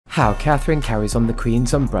How Catherine carries on the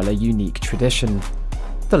Queen's umbrella unique tradition.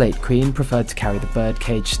 The late Queen preferred to carry the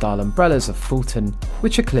birdcage style umbrellas of Fulton,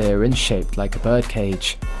 which are clear and shaped like a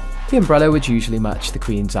birdcage. The umbrella would usually match the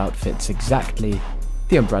Queen's outfits exactly.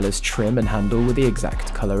 The umbrella's trim and handle were the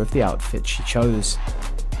exact colour of the outfit she chose.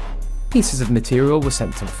 Pieces of material were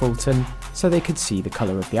sent to Fulton so they could see the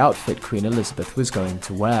colour of the outfit Queen Elizabeth was going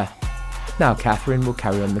to wear. Now Catherine will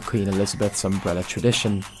carry on the Queen Elizabeth's umbrella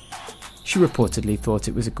tradition. She reportedly thought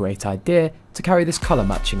it was a great idea to carry this colour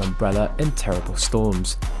matching umbrella in terrible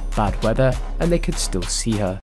storms, bad weather, and they could still see her.